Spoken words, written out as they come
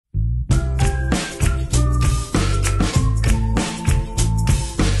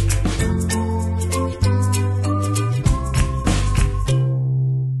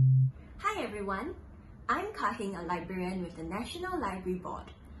Heng, a librarian with the National Library Board.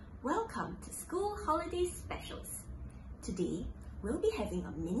 Welcome to School Holiday Specials. Today, we'll be having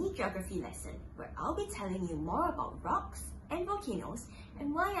a mini geography lesson where I'll be telling you more about rocks and volcanoes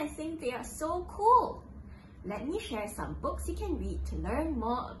and why I think they are so cool. Let me share some books you can read to learn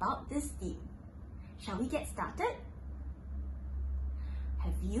more about this theme. Shall we get started?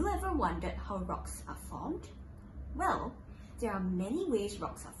 Have you ever wondered how rocks are formed? Well, there are many ways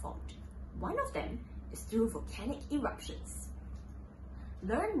rocks are formed. One of them is through volcanic eruptions.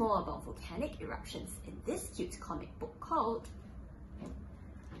 Learn more about volcanic eruptions in this cute comic book called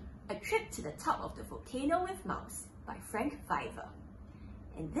A Trip to the Top of the Volcano with Mouse by Frank Viver.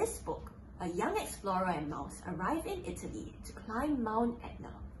 In this book, a young explorer and mouse arrive in Italy to climb Mount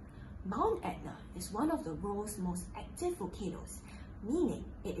Etna. Mount Etna is one of the world's most active volcanoes, meaning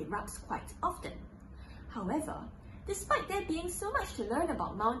it erupts quite often. However, despite there being so much to learn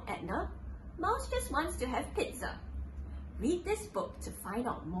about Mount Etna, Mouse just wants to have pizza. Read this book to find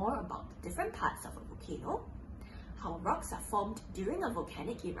out more about the different parts of a volcano, how rocks are formed during a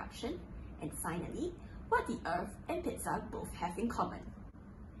volcanic eruption, and finally, what the Earth and pizza both have in common.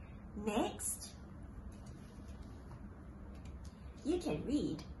 Next, you can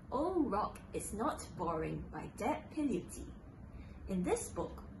read Old Rock is Not Boring by Deb Piluti. In this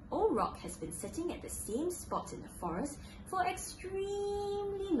book, Old Rock has been sitting at the same spot in the forest for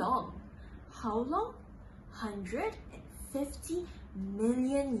extremely long. How long? 150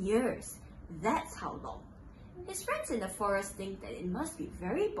 million years. That's how long. His friends in the forest think that it must be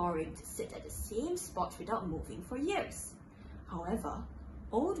very boring to sit at the same spot without moving for years. However,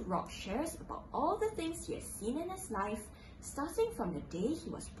 Old Rock shares about all the things he has seen in his life, starting from the day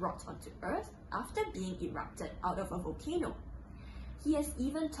he was brought onto Earth after being erupted out of a volcano. He has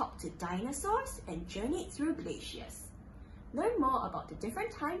even talked to dinosaurs and journeyed through glaciers. Learn more about the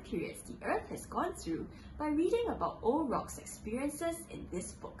different time periods the Earth has gone through by reading about Old Rock's experiences in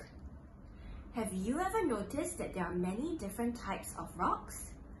this book. Have you ever noticed that there are many different types of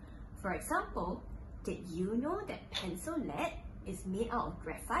rocks? For example, did you know that pencil lead is made out of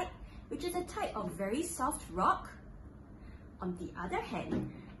graphite, which is a type of very soft rock? On the other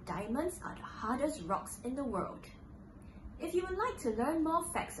hand, diamonds are the hardest rocks in the world. If you would like to learn more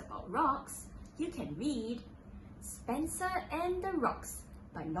facts about rocks, you can read Spencer and the Rocks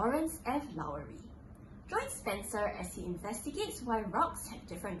by Lawrence F. Lowery. Join Spencer as he investigates why rocks have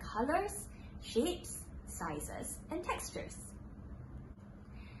different colors, shapes, sizes, and textures.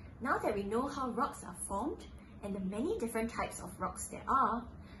 Now that we know how rocks are formed and the many different types of rocks there are,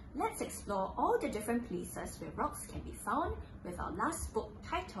 let's explore all the different places where rocks can be found with our last book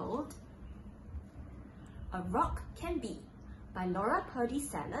titled A Rock Can Be by Laura Purdy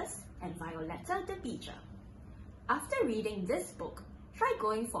Sellers and Violetta de Beecher. After reading this book, try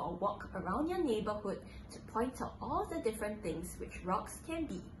going for a walk around your neighborhood to point out all the different things which rocks can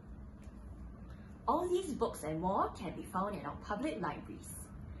be. All these books and more can be found in our public libraries.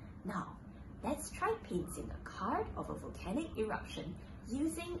 Now, let's try painting a card of a volcanic eruption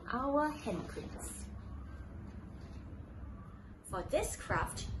using our handprints. For this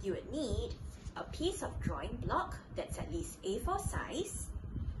craft, you would need a piece of drawing block that's at least A4 size,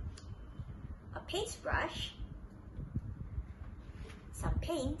 a paintbrush, some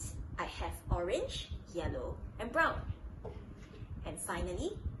paint. I have orange, yellow, and brown. And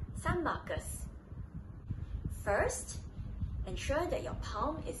finally, some markers. First, ensure that your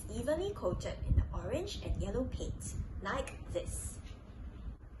palm is evenly coated in the orange and yellow paint, like this.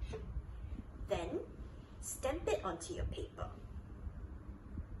 Then, stamp it onto your paper.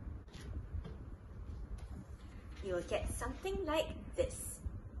 You will get something like this.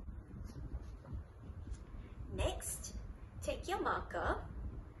 Next, take your marker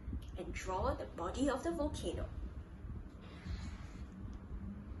and draw the body of the volcano.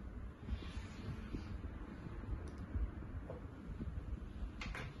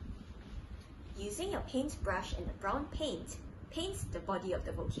 Using your paintbrush and the brown paint, paint the body of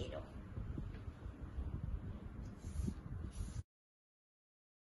the volcano.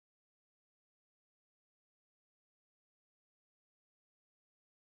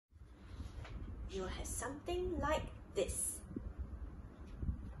 You'll have something like this.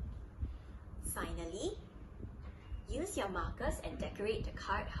 Finally, use your markers and decorate the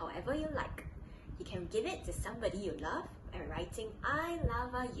card however you like. You can give it to somebody you love by writing I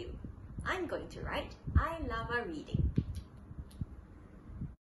love you. I'm going to write I love reading.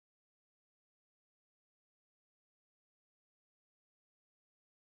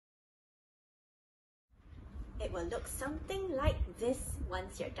 It will look something like this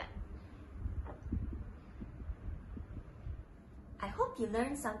once you're done. I hope you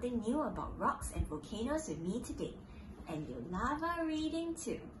learned something new about rocks and volcanoes with me today, and you love our reading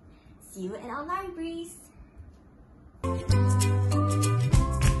too. See you at our libraries!